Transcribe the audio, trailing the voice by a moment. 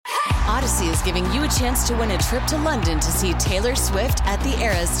Odyssey is giving you a chance to win a trip to London to see Taylor Swift at the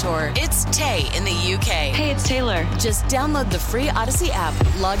Eras Tour. It's Tay in the UK. Hey, it's Taylor. Just download the free Odyssey app,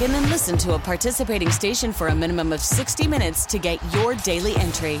 log in and listen to a participating station for a minimum of 60 minutes to get your daily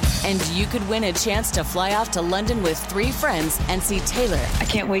entry. And you could win a chance to fly off to London with 3 friends and see Taylor. I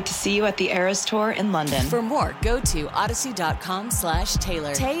can't wait to see you at the Eras Tour in London. For more, go to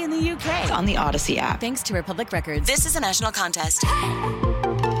odyssey.com/Taylor. Tay in the UK. It's on the Odyssey app. Thanks to Republic Records. This is a national contest.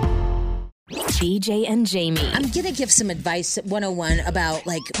 BJ and Jamie. I'm going to give some advice at 101 about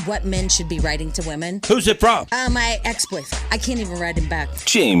like what men should be writing to women. Who's it from? My ex-boyfriend. I can't even write him back.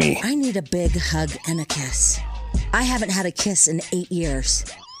 Jamie. I need a big hug and a kiss. I haven't had a kiss in 8 years.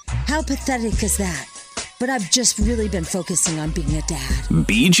 How pathetic is that? But I've just really been focusing on being a dad.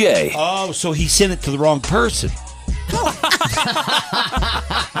 BJ. Oh, so he sent it to the wrong person. Oh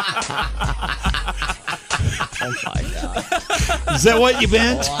my God. Is that what you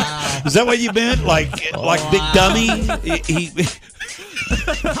meant? Wow. Is that what you meant? Like Big Dummy?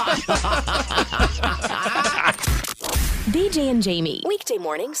 BJ and Jamie. Weekday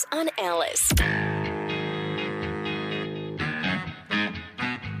mornings on Alice.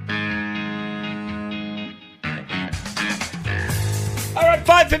 All right,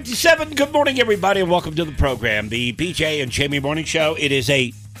 5:57. Good morning, everybody, and welcome to the program, the BJ and Jamie Morning Show. It is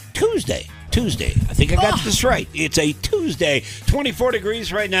a Tuesday. I think I got this right. It's a Tuesday. 24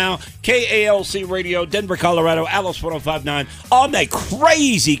 degrees right now. KALC Radio, Denver, Colorado, Alice 1059 on the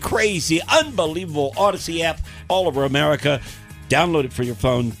crazy, unbelievable Odyssey app all over America. Download it for your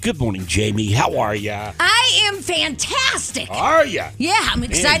phone. Good morning, Jamie. How are ya? I am fantastic. Are ya? Yeah, I'm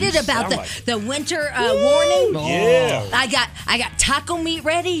excited Man, about like the winter warning. Yeah. I got taco meat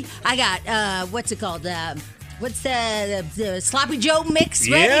ready. I got what's it called? What's the Sloppy Joe mix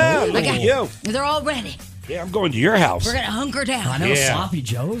ready? Yeah, look at you. They're all ready. Yeah, I'm going to your house. We're gonna hunker down. I know Sloppy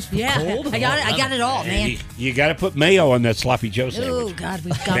Joe's for cold. I got it all, man. You got to put mayo on that Sloppy Joe sandwich. Oh God,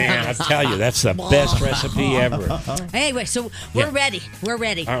 we've got Man, I tell you, that's the best recipe ever. Anyway, so we're ready. We're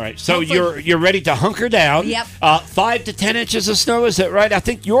ready. All right, so Hopefully- you're ready to hunker down. Yep. 5 to 10 inches of snow, is that right? I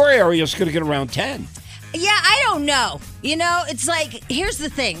think your area is going to get around 10. Yeah, I don't know. You know, it's like, here's the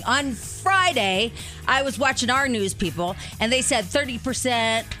thing. On Friday, I was watching our news people, and they said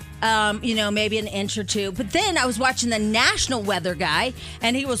 30%, maybe an inch or two. But then I was watching the national weather guy,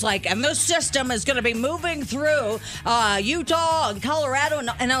 and he was like, and this system is going to be moving through Utah and Colorado.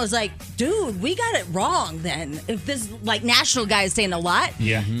 And I was like, dude, we got it wrong then. If this, like, national guy is saying a lot.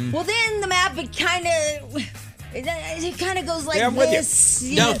 Yeah. Well, then the map, it kind of goes like I'm with this.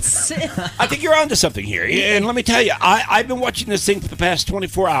 you. No. I think you're onto something here. And let me tell you, I've been watching this thing for the past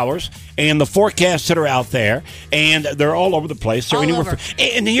 24 hours, and the forecasts that are out there, and they're all over the place. They're All over.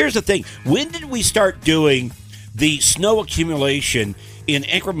 And here's the thing. When did we start doing the snow accumulation in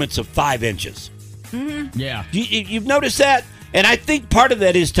increments of 5 inches? Mm-hmm. Yeah. You've noticed that? And I think part of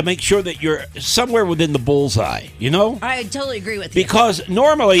that is to make sure that you're somewhere within the bullseye, you know? I totally agree with you. Because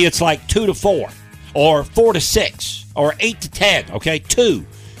normally it's like 2 to 4. Or 4 to 6, or 8 to 10. Okay, two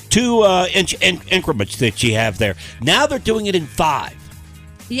inch increments that you have there. Now they're doing it in 5.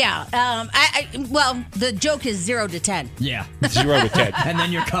 Yeah. Well, the joke is 0 to 10. Yeah. 0 to 10. And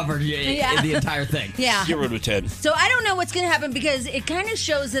then you're covered in the entire thing. Yeah. 0 to 10. So I don't know what's going to happen because it kind of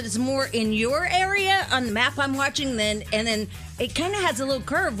shows that it's more in your area on the map I'm watching and then it kind of has a little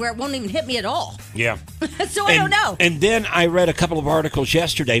curve where it won't even hit me at all. Yeah. So I don't know. And then I read a couple of articles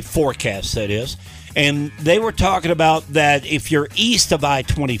yesterday, forecasts that is, and they were talking about that if you're east of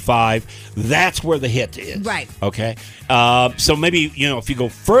I-25, that's where the hit is. Right. Okay. So maybe, if you go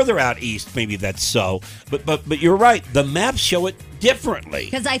further out east, maybe that's so. But you're right. The maps show it differently.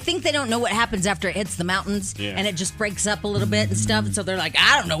 Because I think they don't know what happens after it hits the mountains and it just breaks up a little bit and stuff. And so they're like,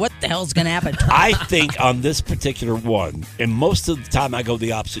 I don't know what the hell's going to happen. I think on this particular one, and most of the time I go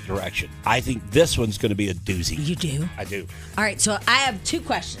the opposite direction, I think this one's going to be a doozy. You do? I do. All right, so I have 2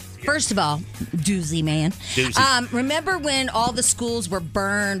 questions. First of all, doozy, man. Doozy. Remember when all the schools were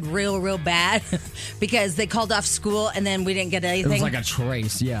burned real bad because they called off school and then we didn't get anything? It was like a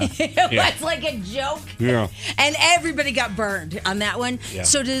trace, yeah. It was like a joke. Yeah. And everybody got burned on that one. Yeah.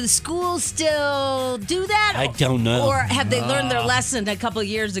 So do the schools still do that? I don't know. Or have they learned their lesson a couple of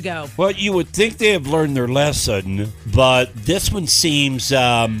years ago? Well, you would think they have learned their lesson, but this one seems...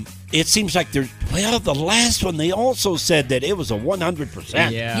 it seems like the last one, they also said that it was a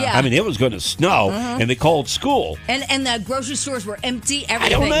 100%. Yeah. I mean, it was going to snow, and they called school. And the grocery stores were empty, I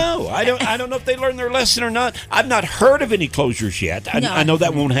everything. don't know. I don't know if they learned their lesson or not. I've not heard of any closures yet. No. I know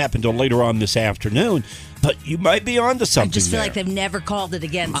that won't happen until later on this afternoon. but you might be onto something. I just feel there. like they've never called it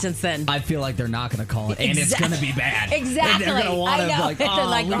again since then. I feel like they're not going to call it, and it's going to be bad. Exactly. And they're going to want I to know. like, They're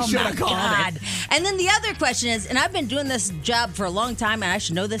like, we oh should my have called God. it. And then the other question is, and I've been doing this job for a long time, and I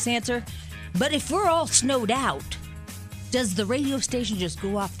should know this answer, but if we're all snowed out, does the radio station just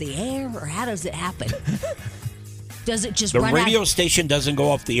go off the air, or how does it happen? Does it just the run radio out? station doesn't go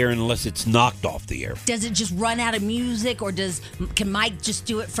off the air unless it's knocked off the air. Does it just run out of music, or can Mike just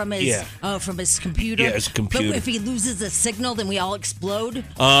do it from his from his computer? Yeah, his computer. But if he loses the signal, then we all explode.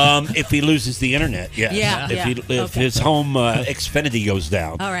 If he loses the internet, yes. Yeah, If his home Xfinity goes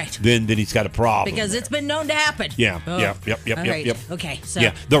down, All right. then he's got a problem. Because it's been known to happen. Yeah, Oh. yep. All right. Okay, so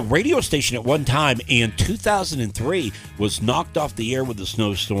Yeah, the radio station at one time in 2003 was knocked off the air with a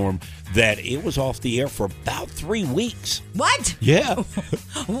snowstorm that it was off the air for about 3 weeks. what? Yeah.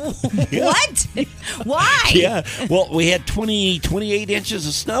 What? Why? Yeah. Well, we had 28 inches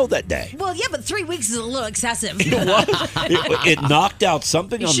of snow that day. Well, yeah, but 3 weeks is a little excessive. It knocked out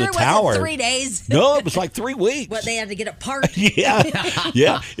something You on sure the it wasn't tower. 3 days? No, it was like 3 weeks. What, they had to get apart? Yeah.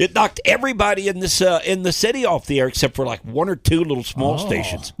 It knocked everybody in this in the city off the air except for like one or two little small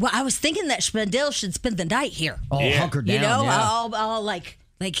stations. Well, I was thinking that Spindale should spend the night here. Oh, hunker down. You know, yeah.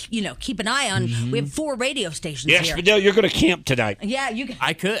 I'll keep an eye on. We have 4 radio stations Yes, here. Fidel, you're going to camp tonight. Yeah, you can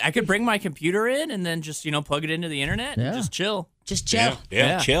I could bring my computer in and then just plug it into the internet and just chill. just chill.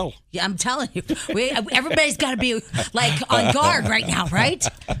 Yeah, chill. Yeah, I'm telling you, everybody's got to be like on guard right now, right?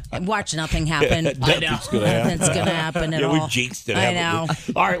 And watch nothing happen. Nothing's going to happen. Nothing's gonna happen at Yeah, all. we've jinxed it. I haven't know.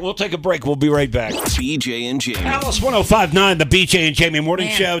 we? All right, we'll take a break. We'll be right back. BJ and Jamie. Alice 105.9, the BJ and Jamie Morning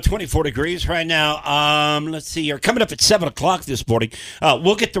Man. Show, 24 degrees right now. Let's see here. Coming up at 7 o'clock this morning,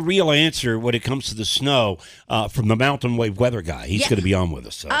 we'll get the real answer when it comes to the snow from the Mountain Wave weather guy. He's Yeah. going to be on with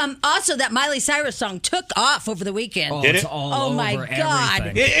us. So. Also, that Miley Cyrus song took off over the weekend. Oh, Did it's it? all Oh, over my God.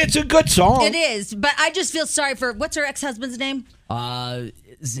 everything. It's a good song. It is, but I just feel sorry for what's her ex-husband's name?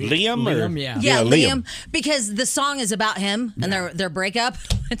 Liam? Or? Liam, yeah. Yeah, Liam. because the song is about him and their breakup.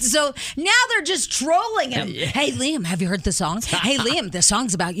 And so now they're just trolling him. Hey, Liam, have you heard the song? Hey, Liam, the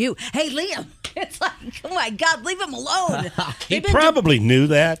song's about you. Hey, Liam. It's like, oh my God, leave him alone. He They've been probably knew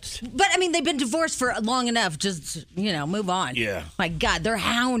that. but I mean, they've been divorced for long enough. Just, move on. Yeah. My God, they're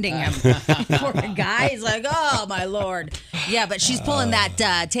hounding him. Poor guy. He's like, oh my Lord. Yeah, but she's pulling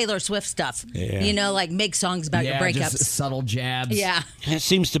that Taylor Swift stuff. Yeah. Like make songs about your Yeah, breakups. just subtle jabs. Yeah. It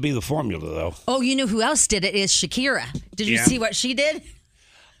seems to be the formula, though. Oh, you know who else did it? Is Shakira. Did you Yeah. see what she did?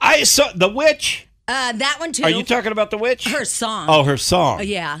 I saw The Witch. That one too. Are you talking about The Witch? Her song. Oh, her song.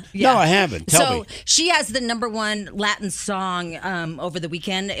 Yeah. No, I haven't. Tell me. She has the #1 Latin song over the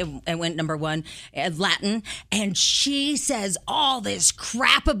weekend. It went #1 Latin, and she says all this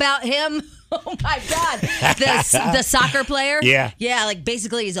crap about him. Oh my God, the soccer player. Yeah. Like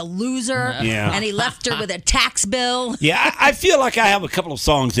basically he's a loser. Yeah. and he left her with a tax bill. Yeah, I feel like I have a couple of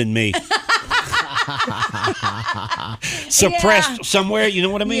songs in me. Suppressed somewhere, you know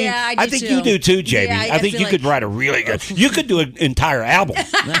what I mean? Yeah, I do think too. you do too, Jamie. Yeah, I think feel you could write a really good. You could do an entire album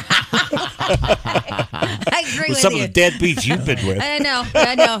I agree with with some you. of the deadbeats you've been with. I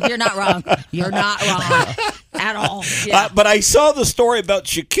know. You're not wrong. You're not wrong at all. Yeah. But I saw the story about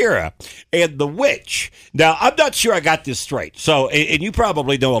Shakira and The Witch. Now, I'm not sure I got this straight. So, and you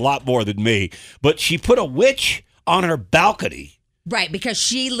probably know a lot more than me, but she put a witch on her balcony. Right, because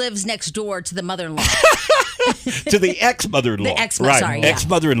she lives next door to the mother-in-law. To the ex-mother-in-law. The ex- right, sorry, yeah.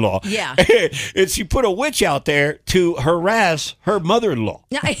 ex-mother-in-law. Yeah. And she put a witch out there to harass her mother-in-law.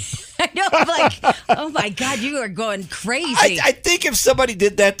 I know, I'm like, oh my God, you are going crazy. I think if somebody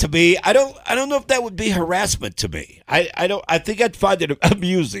did that to me, I don't know if that would be harassment to me. I think I'd find it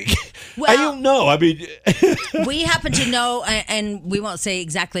amusing. Well- I don't know. I mean, We happen to know, and we won't say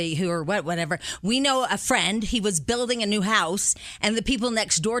exactly who or whatever. We know a friend. He was building a new house, and the people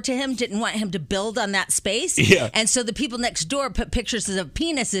next door to him didn't want him to build on that space. Yeah. And so the people next door put pictures of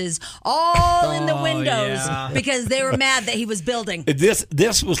penises all in the windows because they were mad that he was building.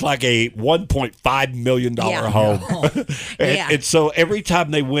 this was like a $1.5 million Yeah. home. Yeah. And so every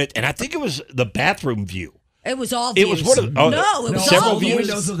time they went, and I think it was the bathroom view. It was all It views. was one of no, it was several all all the views?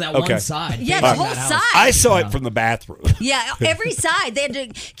 windows of that Okay. one side. Yeah, facing the whole that house. side. I saw it from the bathroom. Yeah, every side. They had to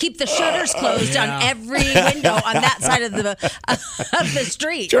keep the shutters closed on every window on that side of the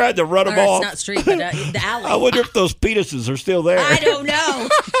street. Tried to run them Or off. It's not street, but the alley. I wonder if those penises are still there. I don't know.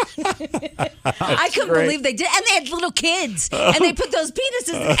 I couldn't great. believe they did. And they had little kids. And they put those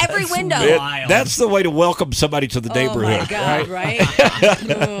penises in every window. wild. That's the way to welcome somebody to the Oh neighborhood. my God, right?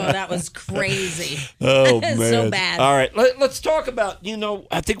 Oh, that was crazy. Oh It's so bad. All right, let's talk about,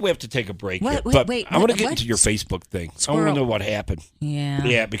 I think we have to take a break here. But I want to get into your Facebook thing. I want to know what happened. Yeah.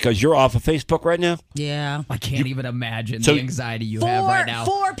 Yeah, because you're off of Facebook right now? Yeah. I can't even imagine the anxiety you have right now.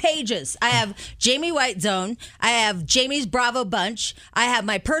 4 pages. I have Jamie White Zone. I have Jamie's Bravo Bunch. I have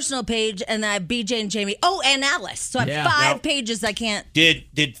my personal page, and I have BJ and Jamie. Oh, and Alice. So I have 5 pages I can't. Did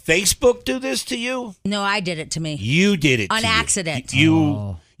Facebook do this to you? No, I did it to me. You did it on to accident.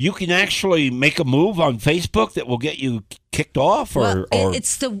 You can actually make a move on Facebook that will get you kicked off, or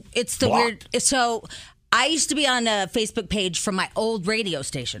it's the weird. So I used to be on a Facebook page from my old radio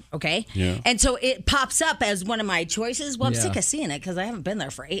station, okay? Yeah. And so it pops up as one of my choices. Well, I'm sick of seeing it because I haven't been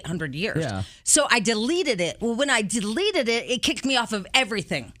there for 800 years. Yeah. So I deleted it. Well, when I deleted it, it kicked me off of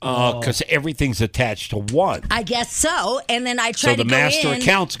everything. Because everything's attached to one. I guess so. And then I try to go in. So the master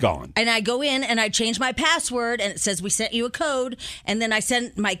account's gone. And I go in and I change my password and it says, we sent you a code. And then I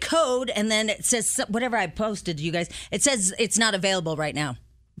send my code and then it says, whatever I posted to you guys, it says it's not available right now.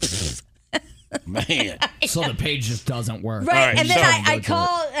 Man. So the page just doesn't work. Right. And then I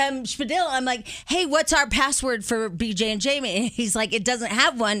call Spadil. I'm like, hey, what's our password for BJ and Jamie? And he's like, it doesn't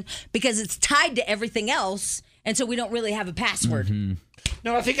have one because it's tied to everything else. And so we don't really have a password. Mm-hmm.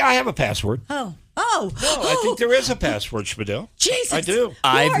 No, I think I have a password. Oh. No, I think there is a password, Spadil. Jesus. I do.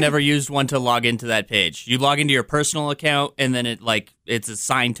 I've never used one to log into that page. You log into your personal account, and then it's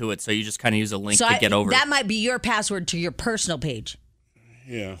assigned to it, so you just kind of use a link to get over that might be your password to your personal page.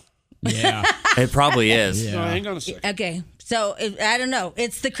 Yeah. Yeah. It probably is. Yeah. No, hang on a second. Okay. So, I don't know.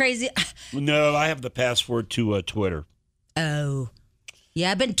 It's the crazy... No, I have the password to Twitter. Oh. Yeah,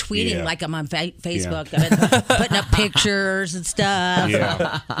 I've been tweeting Yeah. like I'm on Facebook. I've been putting up pictures and stuff.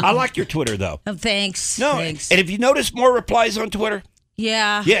 Yeah. I like your Twitter, though. Oh, thanks. No, Thanks. and have you noticed more replies on Twitter?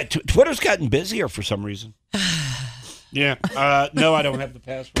 Yeah. Yeah, Twitter's gotten busier for some reason. Yeah. No, I don't have the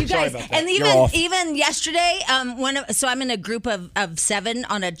password. You Sorry guys, about that. and You're off. even yesterday, so I'm in a group of 7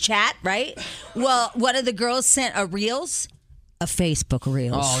 on a chat, right? Well, one of the girls sent a Reels, a Facebook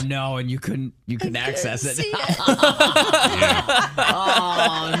Reels. Oh no, and you couldn't access it. See it.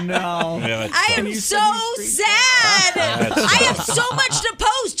 Oh no. Yeah, that I am sucks. so sad. That I have so much to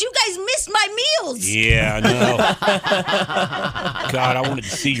post. You guys missed my meals. Yeah, I know. God, I wanted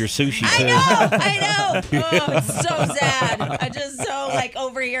to see your sushi, too. I know. Oh, it's so sad. I just so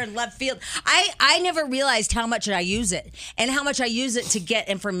over here in left field. I never realized how much I use it and how much I use it to get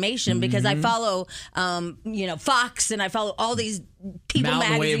information because I follow, Fox and I follow all these People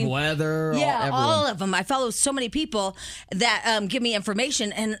Mountain Magazine. Wave Weather. Yeah, everyone. all of them. I follow so many people that give me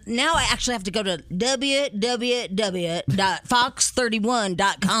information, and now I actually have to go to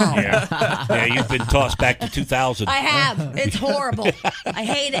www.fox31.com. Yeah, you've been tossed back to 2000. I have. It's horrible. I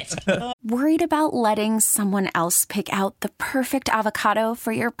hate it. Worried about letting someone else pick out the perfect avocado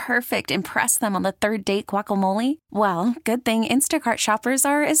for your perfect impress them on the third date guacamole? Well, good thing Instacart shoppers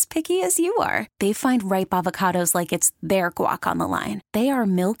are as picky as you are. They find ripe avocados like it's their guac on the line. They are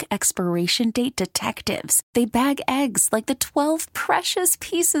milk expiration date detectives. They bag eggs like the 12 precious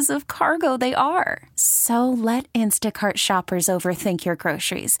pieces of cargo they are. So let Instacart shoppers overthink your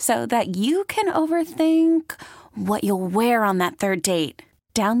groceries so that you can overthink what you'll wear on that third date.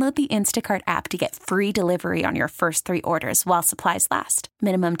 Download the Instacart app to get free delivery on your first 3 orders while supplies last.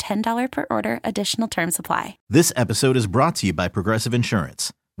 Minimum $10 per order. Additional terms apply. This episode is brought to you by Progressive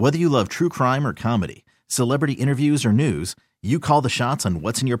Insurance. Whether you love true crime or comedy, celebrity interviews or news, you call the shots on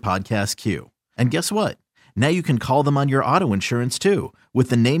what's in your podcast queue. And guess what? Now you can call them on your auto insurance too with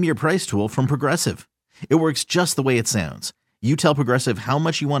the Name Your Price tool from Progressive. It works just the way it sounds. You tell Progressive how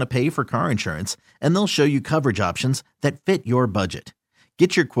much you want to pay for car insurance, and they'll show you coverage options that fit your budget.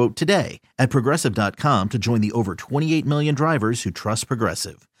 Get your quote today at Progressive.com to join the over 28 million drivers who trust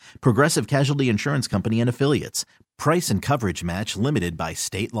Progressive. Progressive Casualty Insurance Company and Affiliates. Price and coverage match limited by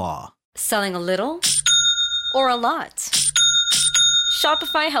state law. Selling a little or a lot?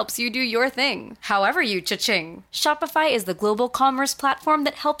 Shopify helps you do your thing, however you cha-ching. Shopify is the global commerce platform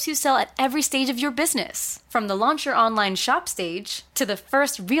that helps you sell at every stage of your business. From the launch your online shop stage, to the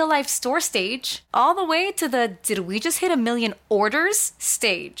first real-life store stage, all the way to the did we just hit 1 million orders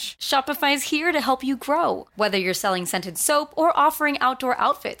stage. Shopify's here to help you grow. Whether you're selling scented soap or offering outdoor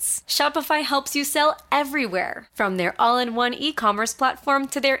outfits, Shopify helps you sell everywhere. From their all-in-one e-commerce platform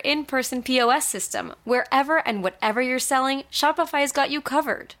to their in-person POS system. Wherever and whatever you're selling, Shopify's got you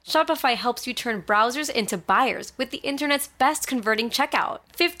covered. Shopify helps you turn browsers into buyers with the internet's best converting checkout.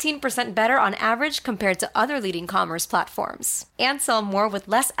 15% better on average compared to other leading commerce platforms. And sell more with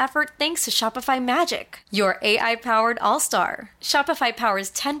less effort thanks to Shopify Magic, your AI-powered all-star. Shopify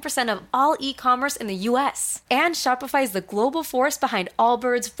powers 10% of all e-commerce in the U.S., and Shopify is the global force behind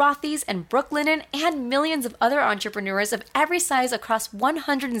Allbirds, Rothy's, and Brooklinen, and millions of other entrepreneurs of every size across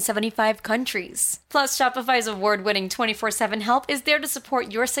 175 countries. Plus, Shopify's award-winning 24/7 help is there to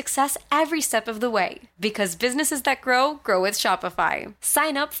support your success every step of the way. Because businesses that grow with Shopify.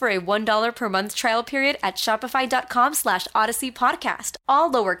 Sign up for a $1 per month trial period at shopify.com/Odyssey Podcast,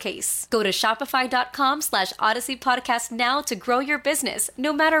 all lowercase. Go to shopify.com/Odyssey Podcast now to grow your business,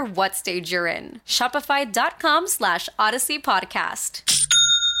 no matter what stage you're in. Shopify.com/Odyssey Podcast.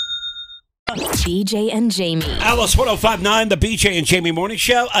 BJ and Jamie. Alice 105.9, the BJ and Jamie Morning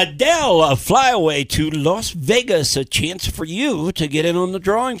Show. Adele, a flyaway to Las Vegas. A chance for you to get in on the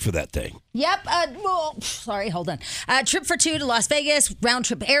drawing for that thing. Yep. Hold on. Trip for two to Las Vegas, round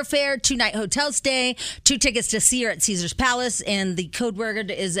trip airfare, 2-night hotel stay, 2 tickets to see her at Caesar's Palace, and the code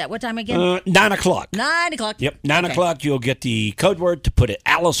word is at what time again? 9 o'clock. 9 o'clock. Yep, 9 o'clock. You'll get the code word to put at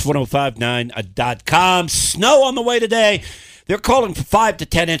alice1059.com. Snow on the way today. They're calling for 5 to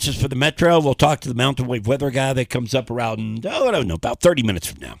 10 inches for the metro. We'll talk to the Mountain Wave weather guy that comes up around, I don't know, about 30 minutes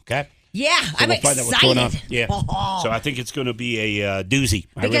from now, okay? Yeah, So I'm we'll excited. find out what's going on. Yeah. So I think it's going to be a doozy.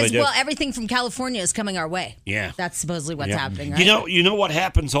 I really Because, do. well, everything from California is coming our way. Yeah. That's supposedly what's happening, right? You know what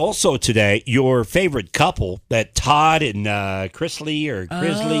happens also today? Your favorite couple, that Todd and Chrisley or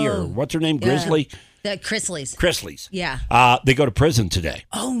Grizzly or what's her name? Yeah. Grizzly? The Chrisleys. Chrisleys. Yeah. They go to prison today.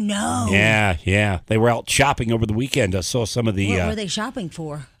 Oh, no. Yeah. They were out shopping over the weekend. I saw some of the... What were they shopping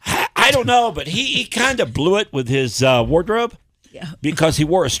for? I don't know, but he kind of blew it with his wardrobe. Yeah. Because he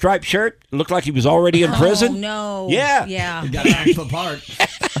wore a striped shirt. It looked like he was already in prison. Oh, no. Yeah. Yeah. You got to act the part.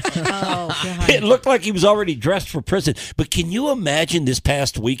 Oh, God. It looked like he was already dressed for prison. But can you imagine this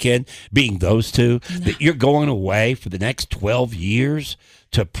past weekend being those two? No. That you're going away for the next 12 years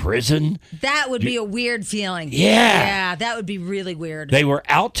to prison? That would be a weird feeling. Yeah. Yeah, that would be really weird. They were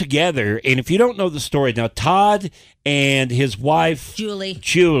out together. And if you don't know the story, now Todd and his wife,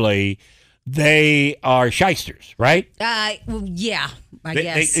 Julie, they are shysters, right? Well, yeah, I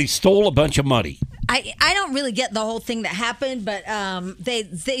guess. They stole a bunch of money. I don't really get the whole thing that happened, but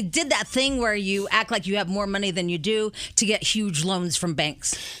they did that thing where you act like you have more money than you do to get huge loans from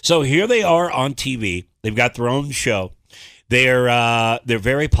banks. So here they are on TV. They've got their own show. They're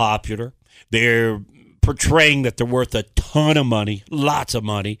very popular. They're portraying that they're worth a ton of money, lots of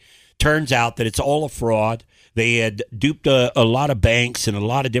money. Turns out that it's all a fraud. They had duped a lot of banks and a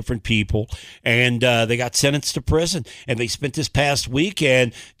lot of different people, and they got sentenced to prison. And they spent this past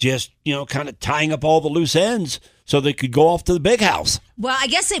weekend just, kind of tying up all the loose ends so they could go off to the big house. Well, I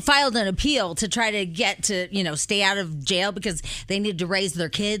guess they filed an appeal to try to get to, stay out of jail because they needed to raise their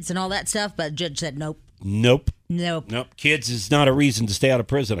kids and all that stuff. But the judge said nope. Nope. Nope. Kids is not a reason to stay out of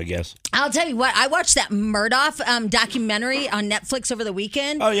prison, I guess. I'll tell you what. I watched that Murdoch documentary on Netflix over the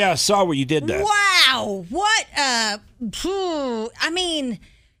weekend. Oh, yeah. I saw where you did that. Wow. What?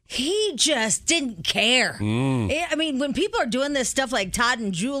 He just didn't care. I mean, when people are doing this stuff like Todd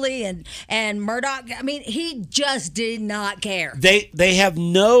and Julie and Murdoch, he just did not care. They have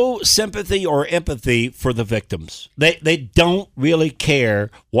no sympathy or empathy for the victims. They don't really care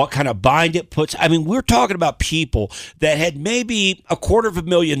what kind of bind it puts. We're talking about people that had maybe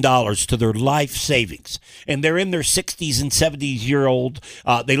 $250,000 to their life savings, and they're in their 60s and 70s-year-old.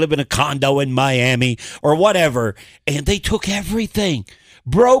 They live in a condo in Miami or whatever, and they took everything.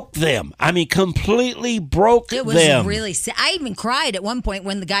 Broke them. completely broke them. It was really sad. I even cried at one point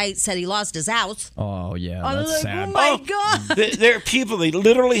when the guy said he lost his house. Oh, yeah, I was that's like, sad. oh, my God. There are people, they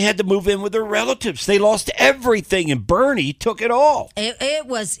literally had to move in with their relatives. They lost everything, and Bernie took it all.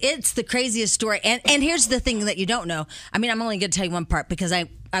 It's the craziest story. And here's the thing that you don't know. I'm only going to tell you one part because I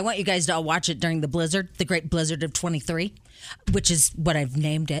want you guys to all watch it during the blizzard, the Great Blizzard of 23, which is what I've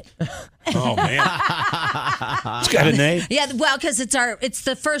named it. Oh, man. It's got a name. Yeah, well, because it's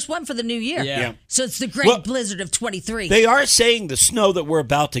the first one for the new year. Yeah. So it's the Great Blizzard of 23. They are saying the snow that we're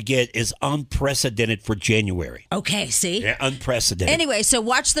about to get is unprecedented for January. Okay, see? Yeah, unprecedented. Anyway, so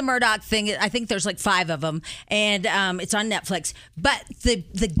watch the Murdoch thing. I think there's like 5 of them, and it's on Netflix. But the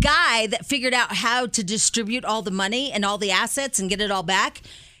guy that figured out how to distribute all the money and all the assets and get it all back,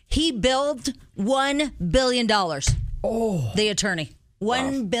 he billed $1 billion. Oh, the attorney,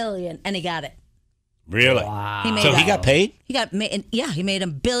 $1 billion, and he got it. Really? Wow. He got paid? He made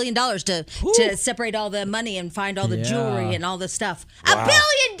 $1 billion to separate all the money and find all the jewelry and all the stuff. Wow. $1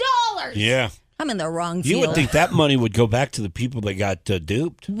 billion. Yeah. I'm in the wrong field. You would think that money would go back to the people that got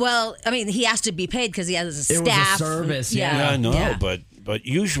duped. Well, he has to be paid because he has a staff. It was a service, Yeah, I know, but but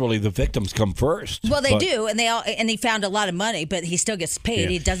usually the victims come first. Well, they do, and he found a lot of money, but he still gets paid.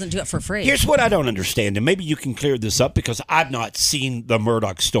 He doesn't do it for free. Here's what I don't understand, and maybe you can clear this up because I've not seen the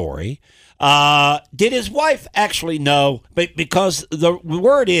Murdaugh story. Did his wife actually know? Because the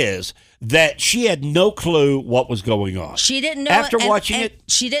word is that she had no clue what was going on. She didn't know. After watching it,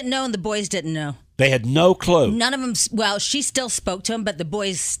 she didn't know, and the boys didn't know. They had no clue. None of them. Well, she still spoke to him, but the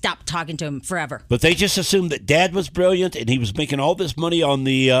boys stopped talking to him forever. But they just assumed that Dad was brilliant and he was making all this money on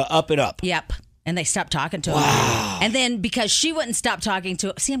the up and up. Yep. And they stopped talking to him. And then because she wouldn't stop talking to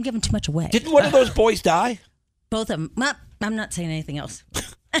him. See, I'm giving too much away. Didn't one of those boys die? Both of them. Well, I'm not saying anything else.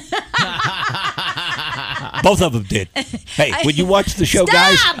 Both of them did. Hey, when you watch the show,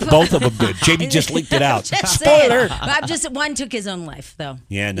 guys, both of them did. Jamie just leaked it out. Spoiler. One took his own life, though.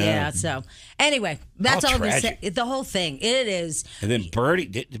 Yeah, no. Yeah, so anyway, that's all I'm going to say. The whole thing. It is. And then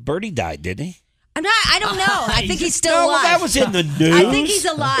Bertie died, didn't he? I don't know. I think he's still alive. Well, that was in the news. I think he's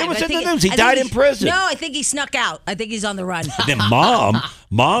alive. It was in the news. He died in prison. No, I think he snuck out. I think he's on the run. And then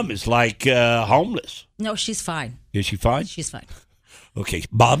Mom is like homeless. No, she's fine. Is she fine? She's fine. Okay,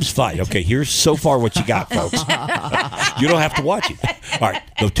 Mom's fine. Okay, here's so far what you got, folks. You don't have to watch it. All right,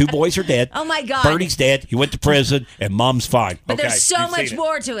 the two boys are dead. Oh, my God. Bertie's dead. He went to prison, and Mom's fine. But there's so much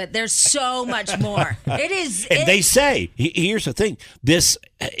more to it. There's so much more. It is. And they say, here's the thing. Is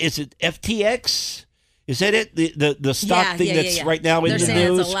it FTX? Is that it? The stock thing that's right now in the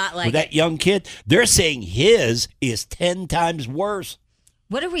news it's a lot like with that young kid? They're saying his is 10 times worse.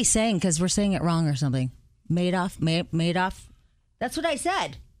 What are we saying? Because we're saying it wrong or something. Madoff. That's what I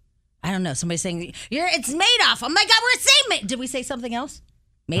said. I don't know. Somebody's saying it's Madoff. Oh my God, we're saying Did we say something else?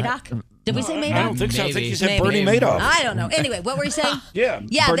 Madoff? Did we say Madoff? I don't think so. I think you said Bernie Madoff. I don't know. Anyway, what were you saying? Yeah,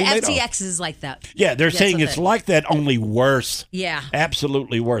 the Bernie FTX Madoff. is like that. Yeah, they're saying it's like that, only worse. Yeah.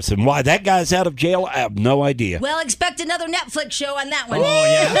 Absolutely worse. And why that guy's out of jail, I have no idea. Well, expect another Netflix show on that one. Oh,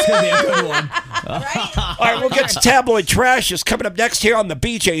 yeah, that's going to be a good one. Right? All right, we'll get to tabloid trash. It's coming up next here on the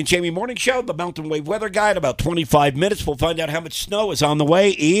BJ and Jamie Morning Show, the Mountain Wave Weather Guy. In about 25 minutes, we'll find out how much snow is on the way.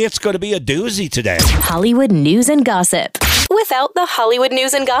 It's going to be a doozy today. Hollywood news and gossip without the Hollywood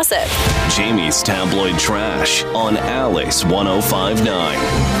news and gossip. Jamie's tabloid trash on Alice 105.9.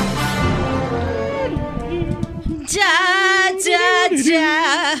 Da, da,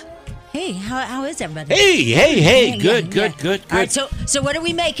 da. Hey, how is everybody? Hey. Good. All right, so what are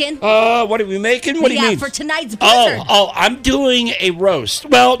we making? What are we making? What do you mean? For tonight's blizzard. I'm doing a roast.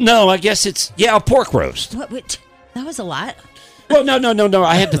 Well, no, I guess it's, a pork roast. What? That was a lot. Well, no.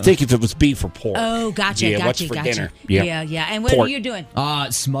 I had to think if it was beef or pork. Oh, gotcha. Yeah, what's for dinner? Yeah. And what Pork. are you doing?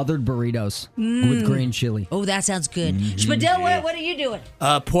 Smothered burritos with green chili. Oh, that sounds good. Spadil, what are you doing?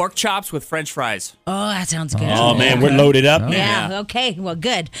 Pork chops with French fries. Oh, that sounds good. Oh, man, we're loaded up. Yeah, okay. Well,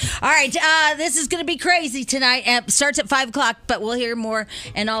 good. All right, this is going to be crazy tonight. Starts at 5 o'clock, but we'll hear more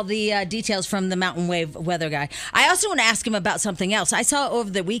and all the details from the Mountain Wave Weather Guy. I also want to ask him about something else. I saw over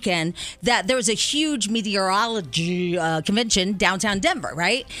the weekend that there was a huge meteorology convention downtown Denver,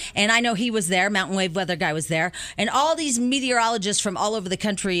 right? And I know he was there. Mountain Wave Weather Guy was there. And all these meteorologists from all over the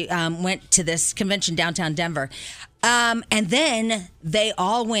country went to this convention downtown Denver. And then they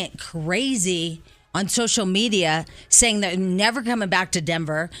all went crazy on social media saying that they're never coming back to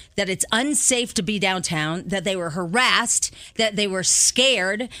Denver, that it's unsafe to be downtown, that they were harassed, that they were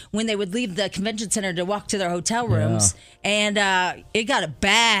scared when they would leave the convention center to walk to their hotel rooms. Yeah. And it got a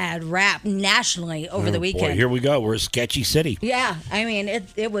bad rap nationally over the weekend. Boy, here we go. We're a sketchy city. Yeah, I mean,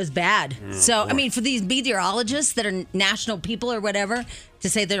 it was bad. I mean, for these meteorologists that are national people or whatever, to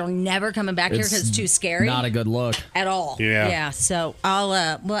say they're never coming back here because it's too scary. Not a good look. At all. Yeah. So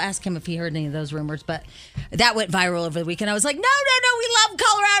we'll ask him if he heard any of those rumors. But that went viral over the weekend. I was like, no, we love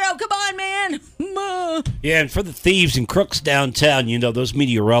Colorado. Come on, man. Yeah, and for the thieves and crooks downtown, those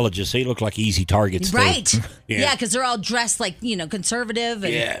meteorologists, they look like easy targets. Right. Yeah, because they're all dressed like, all they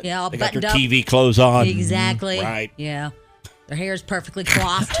buttoned got their up. TV clothes on. Exactly. Right. Yeah. Their hair is perfectly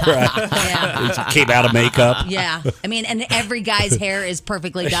coiffed. Right. Yeah. Came out of makeup. Yeah. I mean, and every guy's hair is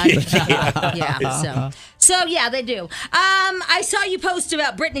perfectly done. Yeah. So yeah, they do. I saw you post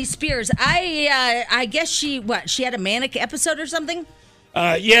about Britney Spears. I guess she had a manic episode or something?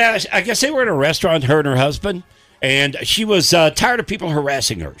 Yeah, I guess they were in a restaurant, her and her husband, and she was tired of people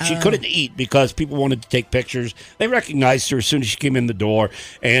harassing her. She couldn't eat because people wanted to take pictures. They recognized her as soon as she came in the door,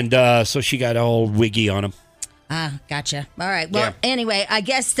 and so she got all wiggy on them. Gotcha. All right. Well, Anyway, I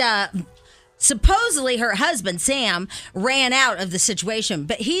guess supposedly her husband, Sam, ran out of the situation,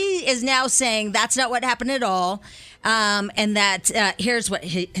 but he is now saying that's not what happened at all, and that here's what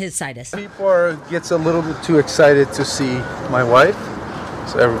his side is. People gets a little bit too excited to see my wife,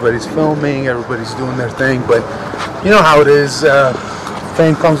 so everybody's filming, everybody's doing their thing, but you know how it is.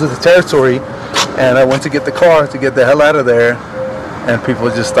 fame comes with the territory. And I went to get the car to get the hell out of there, and people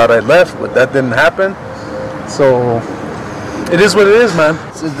just thought I left, but that didn't happen. So it is what it is, man.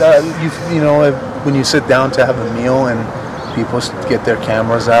 So, when you sit down to have a meal and people get their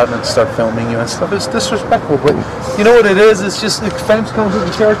cameras out and start filming you and stuff, it's disrespectful. But you know what it is? It's just fame comes with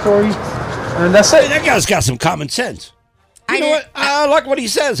the territory, and that's it. That guy's got some common sense. You know what? I like what he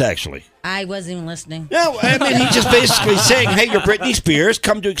says, actually. I wasn't even listening. No, I mean, he's just basically saying, hey, you're Britney Spears.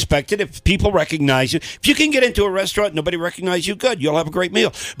 Come to expect it. If people recognize you, if you can get into a restaurant and nobody recognizes you, good. You'll have a great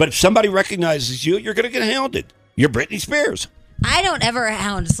meal. But if somebody recognizes you, you're going to get hounded. You're Britney Spears. I don't ever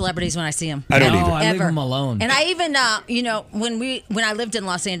hound celebrities when I see them. I don't either. I leave them alone. And I even, when I lived in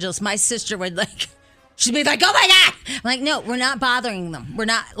Los Angeles, my sister would she'd be like, oh my God. I'm like, no, we're not bothering them. We're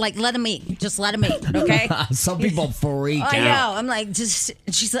not, let them eat. Just let them eat, okay? Some people freak out. I know. I'm like,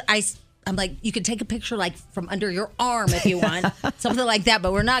 I'm like, you can take a picture from under your arm if you want, something like that,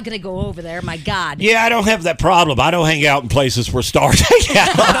 but we're not going to go over there. My God. Yeah, I don't have that problem. I don't hang out in places where stars hang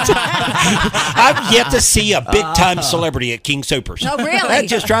out. I've yet to see a big-time celebrity at King Soopers. Oh, really? That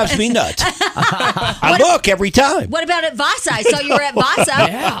just drives me nuts. I look every time. What about at Vasa? I saw you were at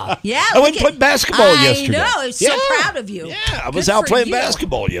Vasa. Yeah. I went and played basketball yesterday. I know. I was so proud of you. Yeah, I was out playing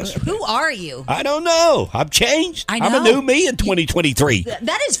basketball yesterday. Who are you? I don't know. I've changed. I know. I'm a new me in 2023.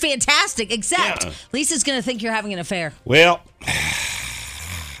 That is fantastic, except Lisa's going to think you're having an affair. Well,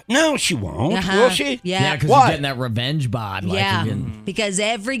 no, she won't. Will she? Yeah. Because you're getting that revenge bod. Because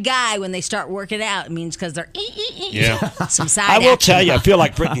every guy, when they start working out, it means because they're some side I will action. tell you, I feel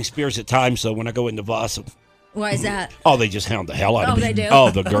like Britney Spears at times, though, when I go into Vasa. Why is that? Oh, they just hound the hell out of me. Oh, they do?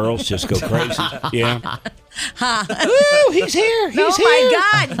 Oh, the girls just go crazy. Yeah. Ooh, he's here. He's oh, here.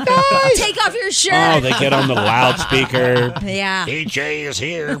 my God. Take off your shirt. Oh, they get on the loudspeaker. Yeah. DJ is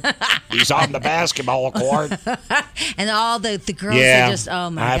here. He's on the basketball court. And all the girls are just, oh,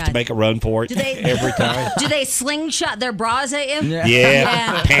 my God. I have to make a run for it every time. Do they slingshot their bras at you?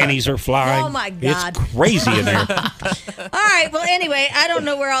 Yeah. Panties are flying. Oh, my God. It's crazy in there. All right. Well, anyway, I don't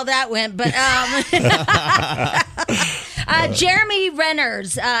know where all that went, but Jeremy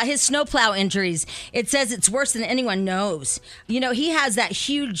Renner's, his snowplow injuries, it says it's worse than anyone knows. You know, he has that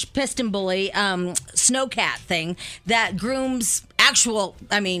huge piston bully snowcat thing that grooms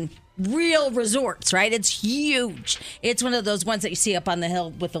real resorts, right? It's huge. It's one of those ones that you see up on the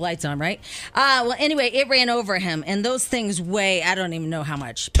hill with the lights on, right? Well, anyway, it ran over him, and those things weigh, I don't even know how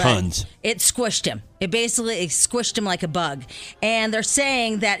much. But tons. It squished him. It squished him like a bug. And they're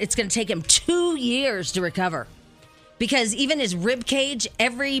saying that it's going to take him 2 years to recover. Because even his rib cage,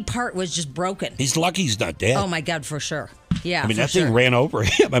 every part was just broken. He's lucky he's not dead. Oh, my God, for sure. Yeah, that thing ran over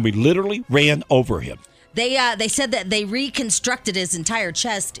him. Literally ran over him. They said that they reconstructed his entire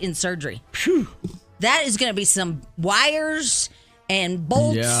chest in surgery. Phew. That is going to be some wires and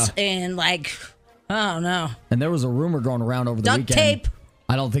bolts and I don't know. And there was a rumor going around over the duct weekend. tape.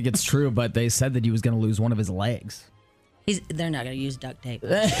 I don't think it's true, but they said that he was going to lose one of his legs. They're not going to use duct tape.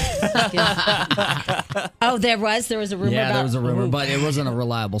 Oh, there was a rumor. Yeah, there was a rumor, but it wasn't a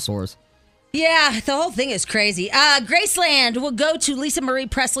reliable source. Yeah, the whole thing is crazy. Graceland will go to Lisa Marie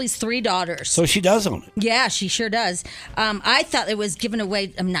Presley's 3 daughters. So she does own it. Yeah, she sure does. I thought it was given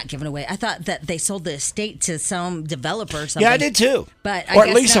away. Not given away. I thought that they sold the estate to some developer or something. Yeah, I did too. But or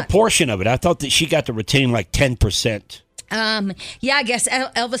at least a portion of it. I thought that she got to retain 10%. Yeah, I guess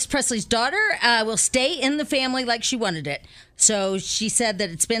Elvis Presley's daughter will stay in the family like she wanted it. So she said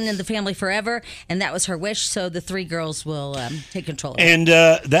that it's been in the family forever, and that was her wish. So the 3 girls will take control of it. And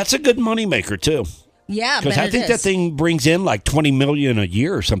that's a good moneymaker, too. Yeah, because I think that thing brings in $20 million a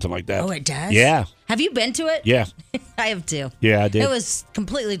year or something like that. Oh, it does? Yeah. Have you been to it? Yeah. I have too. Yeah, I did. It was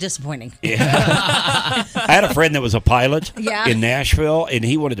completely disappointing. Yeah. I had a friend that was a pilot in Nashville, and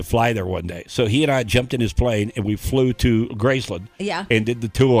he wanted to fly there one day. So he and I jumped in his plane, and we flew to Graceland. Yeah. And did the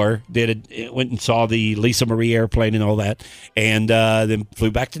tour. Went and saw the Lisa Marie airplane and all that, and then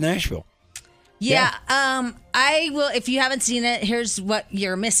flew back to Nashville. Yeah. I will. If you haven't seen it, here's what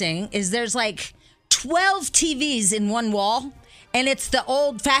you're missing: is there's 12 TVs in one wall, and it's the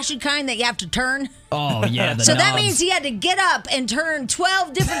old-fashioned kind that you have to turn. Oh, yeah. So that means he had to get up and turn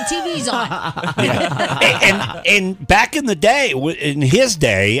 12 different TVs on. and back in the day, in his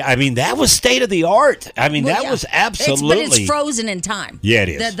day, that was state of the art. That was absolutely. But it's frozen in time. Yeah, it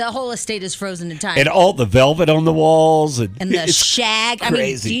is. The whole estate is frozen in time. And all the velvet on the walls. And the shag.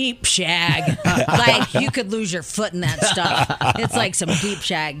 Crazy. Deep shag. You could lose your foot in that stuff. It's like some deep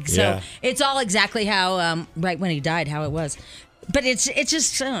shag. So it's all exactly how, right when he died, how it was. But it's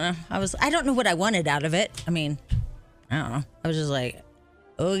just, I don't know. I don't know what I wanted out of it. I don't know. I was just like,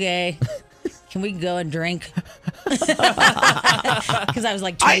 okay. Can we go and drink? Because I was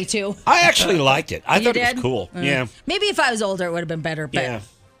like 22. I actually liked it. I You thought it did? was cool. Yeah. Maybe if I was older, it would have been better. But Yeah.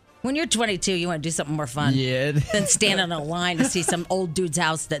 when you're 22, you want to do something more fun. Yeah. Than stand on a line to see some old dude's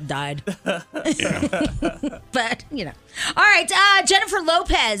house that died. But, you know. All right. Jennifer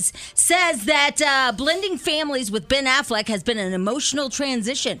Lopez says that blending families with Ben Affleck has been an emotional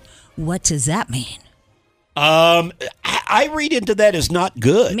transition. What does that mean? I read into that as not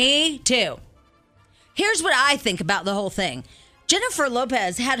good. Me too. Here's what I think about the whole thing. Jennifer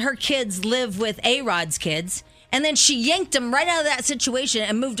Lopez had her kids live with A-Rod's kids, and then she yanked them right out of that situation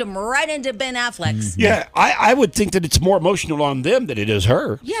and moved them right into Ben Affleck's. Yeah, I would think that it's more emotional on them than it is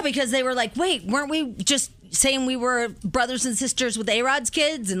her. Yeah, because they were like, wait, weren't we just saying we were brothers and sisters with A-Rod's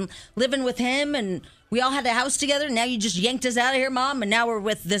kids and living with him, and we all had a house together? Now you just yanked us out of here, Mom, and now we're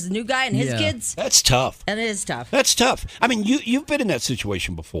with this new guy and his kids? That's tough. That is tough. That's tough. I mean, you've been in that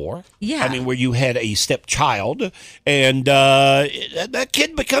situation before. Yeah. I mean, where you had a stepchild, and that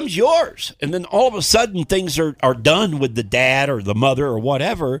kid becomes yours. And then all of a sudden, things are done with the dad or the mother or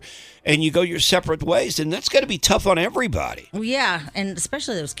whatever, and you go your separate ways. And that's got to be tough on everybody. Well, yeah, and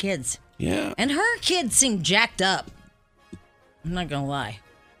especially those kids. Yeah. And her kids seem jacked up. I'm not going to lie.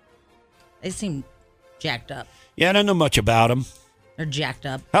 They seem jacked up. Yeah, I don't know much about them. They're jacked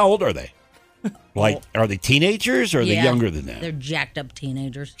up. How old are they? Like, are they teenagers or are they younger than that? They're jacked up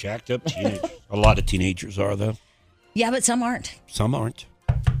teenagers. Jacked up teenagers. A lot of teenagers are, though. Yeah, but some aren't. Some aren't.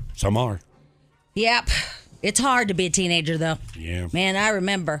 Some are. Yep. It's hard to be a teenager, though. Yeah. Man, I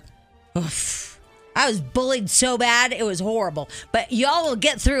remember. Oof. I was bullied so bad, it was horrible. But y'all will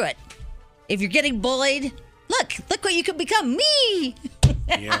get through it. If you're getting bullied, look what you could become. Me.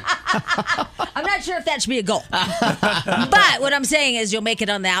 Yeah. I'm not sure if that should be a goal. But what I'm saying is you'll make it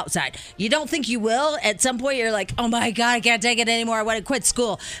on the outside. You don't think you will. At some point, you're like, oh, my God, I can't take it anymore. I want to quit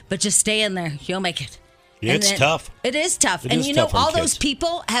school. But just stay in there. You'll make it. Yeah, it's tough. It is tough. It and is you know, tough on all those kids.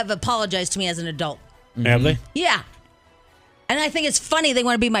 people have apologized to me as an adult. Have they? Yeah. And I think it's funny they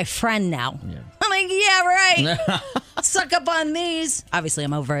want to be my friend now. Yeah. I'm like, yeah, right. Suck up on these. Obviously,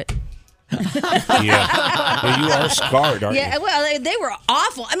 I'm over it. Yeah. You are scarred, aren't Yeah, you? well, they were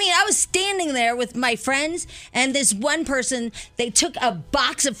awful. I mean, I was standing there with my friends, and this one person, they took a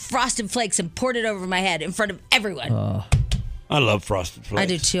box of Frosted Flakes and poured it over my head in front of everyone. I love Frosted Flakes. I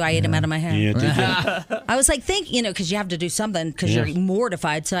do too. I ate them out of my hair. Yeah, did you? I was like, because you have to do something because Yeah. you're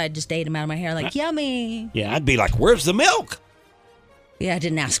mortified. So I just ate them out of my hair, like, yummy. Yeah, I'd be like, where's the milk? Yeah, I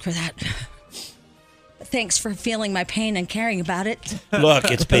didn't ask for that. Thanks for feeling my pain and caring about it.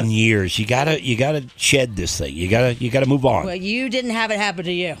 Look, it's been years. You gotta shed this thing. You gotta move on. Well, you didn't have it happen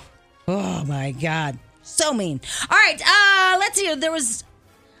to you. Oh my God, so mean. All right, let's see. There was.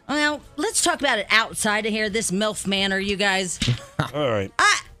 Well, let's talk about it outside of here. This MILF Manor, you guys. All right.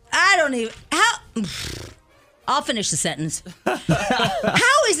 I don't even how. I'll finish the sentence.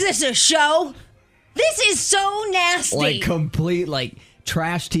 How is this a show? This is so nasty. Like complete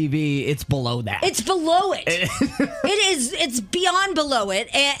trash TV. It's below that. It's below it. It is. It's beyond below it,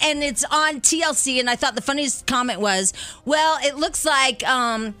 and it's on TLC. And I thought the funniest comment was, "Well, it looks like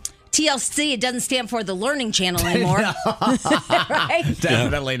TLC. It doesn't stand for the Learning Channel anymore." Right?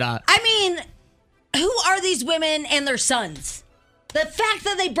 Definitely not. I mean, who are these women and their sons? The fact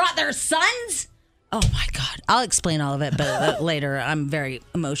that they brought their sons? Oh my God. I'll explain all of it, but later. I'm very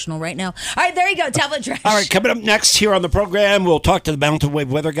emotional right now. All right, there you go. Tablet trash. All right, coming up next here on the program, we'll talk to the mountain wave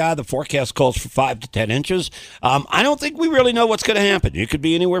weather guy. The forecast calls for 5 to 10 inches. I don't think we really know what's going to happen. It could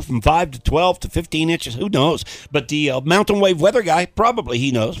be anywhere from 5 to 12 to 15 inches. Who knows? But the mountain wave weather guy, probably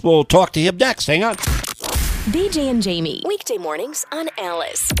he knows. We'll talk to him next. Hang on. BJ and Jamie, weekday mornings on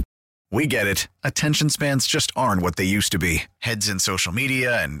Alice. We get it. Attention spans just aren't what they used to be. Heads in social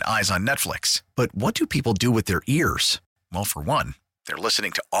media and eyes on Netflix. But what do people do with their ears? Well, for one, they're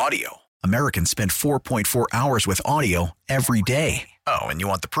listening to audio. Americans spend 4.4 hours with audio every day. Oh, and you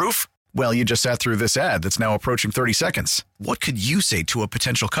want the proof? Well, you just sat through this ad that's now approaching 30 seconds. What could you say to a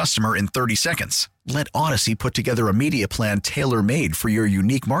potential customer in 30 seconds? Let Odyssey put together a media plan tailor-made for your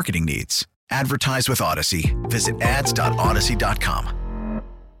unique marketing needs. Advertise with Odyssey. Visit ads.odyssey.com.